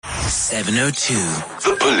702.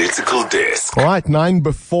 The Political Desk. All right, 9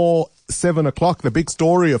 before 7 o'clock. The big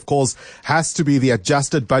story, of course, has to be the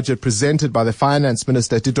adjusted budget presented by the Finance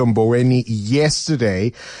Minister, Tito Mboweni,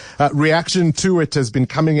 yesterday. Reaction to it has been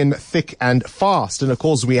coming in thick and fast. And, of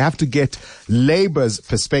course, we have to get Labour's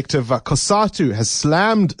perspective. Cosatu has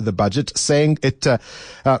slammed the budget, saying it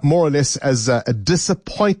more or less as a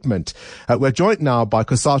disappointment. We're joined now by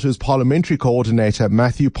Cosatu's parliamentary coordinator,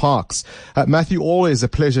 Matthew Parks. Matthew, always a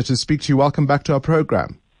pleasure to speak to you. Welcome back to our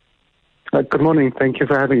program. Good morning. Thank you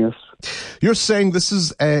for having us. You're saying this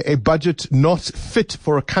is a budget not fit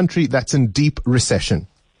for a country that's in deep recession.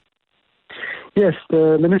 Yes,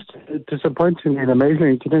 the minister, disappointingly and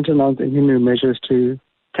amazingly, didn't announce any new measures to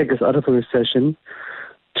take us out of a recession,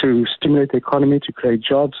 to stimulate the economy, to create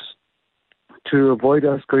jobs, to avoid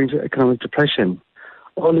us going to economic depression.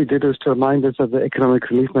 All he did was to remind us of the economic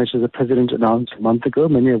relief measures the president announced a month ago,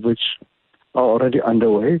 many of which are already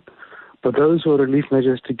underway. But those were relief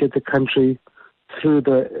measures to get the country through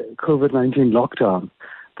the COVID-19 lockdown,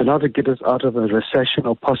 but not to get us out of a recession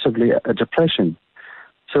or possibly a depression.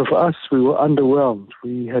 So for us, we were underwhelmed.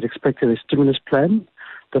 We had expected a stimulus plan.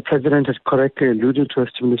 The president has correctly alluded to a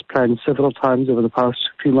stimulus plan several times over the past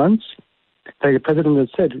few months. The president has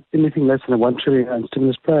said anything less than a 1 trillion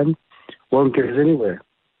stimulus plan won't get us anywhere.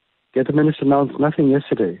 Yet the minister announced nothing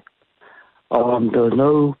yesterday. There were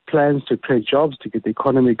no plans to create jobs, to get the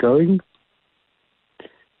economy going.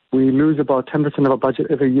 We lose about 10% of our budget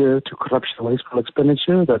every year to corruption and wasteful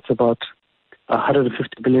expenditure. That's about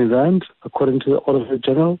 150 billion rand, according to the Auditor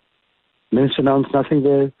General. The minister announced nothing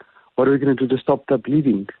there. What are we going to do to stop that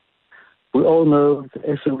bleeding? We all know the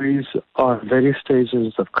SOEs are at various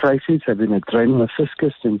stages of crisis, have been draining the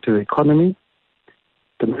fiscus into the economy.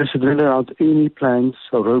 The minister didn't announce any plans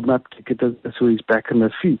or roadmap to get the SOEs back on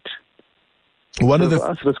their feet. For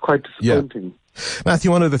us, it was quite disappointing. Yeah. Matthew,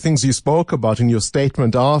 one of the things you spoke about in your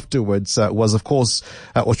statement afterwards was, of course,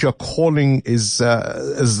 what you're calling is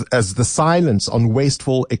as the silence on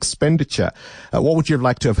wasteful expenditure. What would you have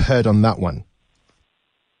liked to have heard on that one?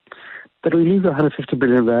 That we lose 150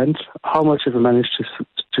 billion rand. How much have we managed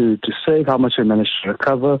to save? How much have we managed to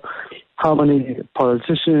recover? How many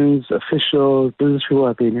politicians, officials, business people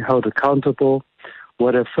are being held accountable?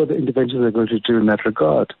 What are further interventions they're going to do in that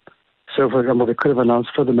regard? So, for example, they could have announced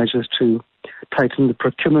further measures to tighten the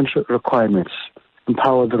procurement requirements,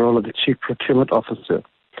 empower the role of the chief procurement officer.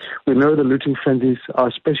 We know the looting frenzies are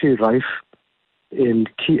especially rife in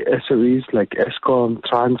key SOEs like Eskom,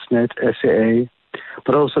 Transnet, SAA,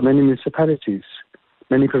 but also many municipalities,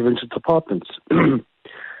 many provincial departments.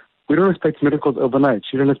 We don't expect miracles overnight.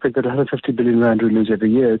 You don't expect that 150 billion rand we lose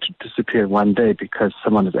every year to disappear one day because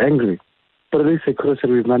someone is angry. But at least they could have said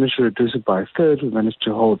we've managed to reduce it by a third. We've managed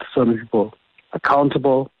to hold so many people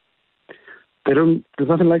accountable. There's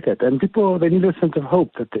nothing like that. And people, they need a sense of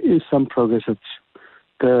hope that there is some progress, that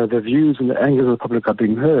the views and the angers of the public are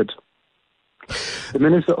being heard. The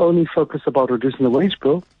minister only focused about reducing the wage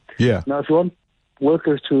bill. Yeah. Now, if you want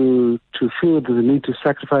workers to feel the need to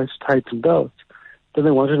sacrifice, tighten belts, then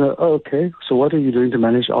they want to know, okay, so what are you doing to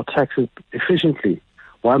manage our taxes efficiently?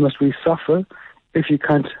 Why must we suffer if you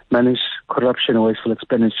can't manage corruption or wasteful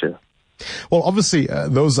expenditure? Well, obviously,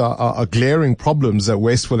 those are glaring problems,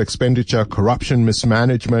 wasteful expenditure, corruption,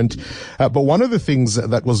 mismanagement. But one of the things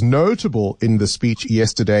that was notable in the speech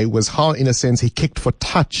yesterday was how, in a sense, he kicked for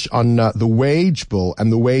touch on the wage bill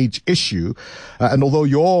and the wage issue. And although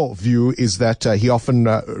your view is that he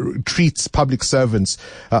often treats public servants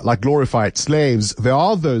like glorified slaves, there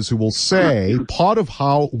are those who will say part of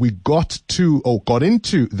how we got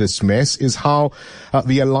into this mess is how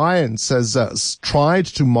the alliance has tried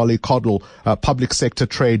to mollycoddle public sector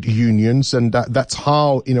trade unions, and that's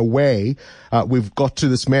how, in a way, we've got to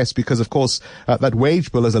this mess because, of course, that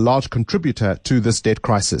wage bill is a large contributor to this debt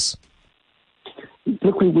crisis.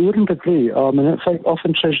 Look, we wouldn't agree. And in fact,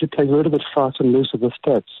 often Treasury plays a little bit fast and loose with the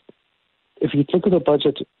stats. If you look at the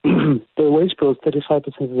budget, the wage bill is 35%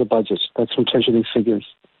 of the budget. That's from Treasury figures.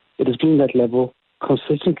 It has been that level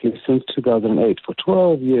consistently since 2008. For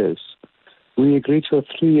 12 years, we agreed to a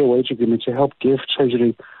 3-year wage agreement to help give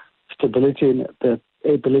Treasury stability and the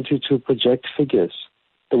ability to project figures.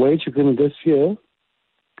 The wage agreement this year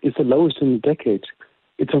is the lowest in a decade.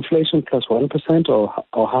 It's inflation plus 1% or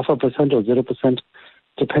 0.5% or 0%,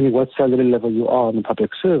 depending what salary level you are in the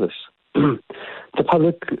public service. The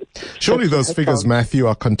public... Surely those figures, Matthew,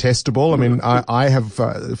 are contestable. I mean, I have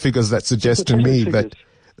figures that suggest to me that...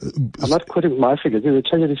 I'm not quoting my figures. They're the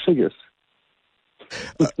Treasury figures.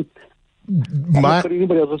 I'm not putting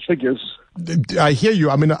anybody else's figures. I hear you.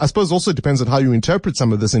 I mean, I suppose also it depends on how you interpret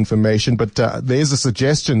some of this information, but there is a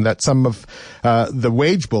suggestion that some of the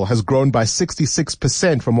wage bill has grown by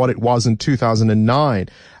 66% from what it was in 2009,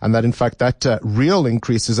 and that in fact that real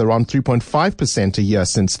increase is around 3.5% a year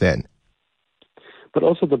since then. But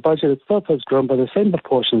also the budget itself has grown by the same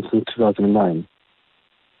proportion since 2009.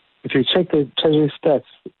 If you check the Treasury stats,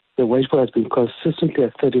 the wage bill has been consistently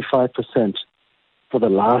at 35% for the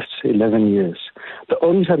last 11 years. The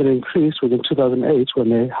only time it increased was in 2008 when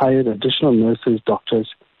they hired additional nurses, doctors,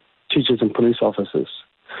 teachers, and police officers.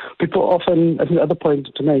 People often, I think the other point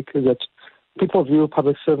to make is that people view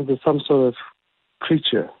public servants as some sort of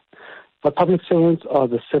creature. But public servants are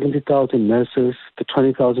the 70,000 nurses, the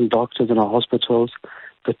 20,000 doctors in our hospitals,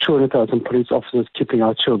 the 200,000 police officers keeping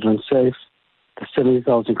our children safe, the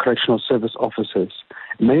 70,000 correctional service officers,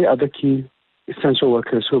 many other key essential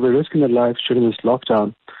workers who will be risking their lives during this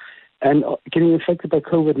lockdown and getting infected by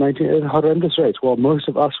COVID-19 at a horrendous rate. While most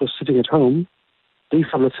of us were sitting at home, these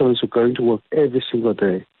public servants were going to work every single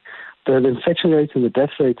day. The infection rates and the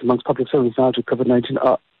death rates amongst public servants now to COVID-19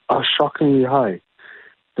 are shockingly high.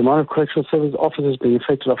 The amount of correctional service officers being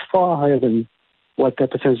infected are far higher than what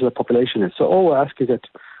that percentage of the population is. So all we're asking is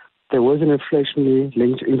that there was an inflationary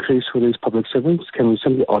linked increase for these public servants. Can we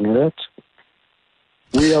simply honor that?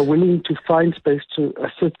 We are willing to find space to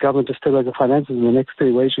assist government to stabilize the finances in the next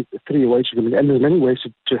three-year wage agreement, and there's many ways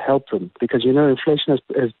to help them, because inflation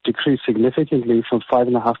has decreased significantly from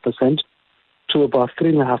 5.5% to about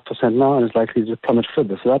 3.5% now, and is likely to plummet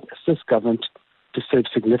further. So that assists government to save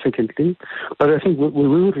significantly. But I think what we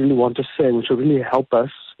would really want to say, which will really help us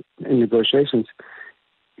in negotiations,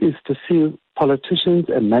 is to see politicians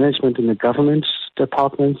and management in the government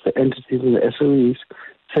departments, the entities and the SOEs,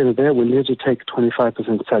 say that they're willing to take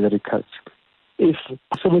 25% salary cuts. If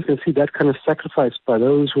someone can see that kind of sacrifice by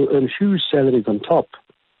those who earn huge salaries on top,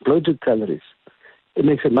 bloated salaries, it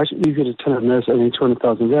makes it much easier to tell a nurse earning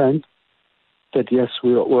 200,000 rand that yes,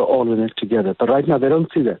 we're all in it together. But right now they don't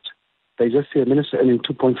see that. They just see a minister earning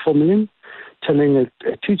 2.4 million, telling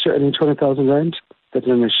a teacher earning 200,000 rand that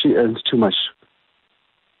she earns too much.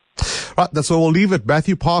 Right, that's where we'll leave it.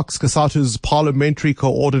 Matthew Parks, Cosatu's parliamentary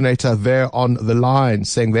coordinator, there on the line,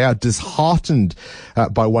 saying they are disheartened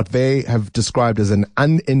by what they have described as an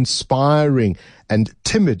uninspiring and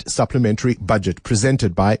timid supplementary budget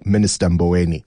presented by Minister Mboweni.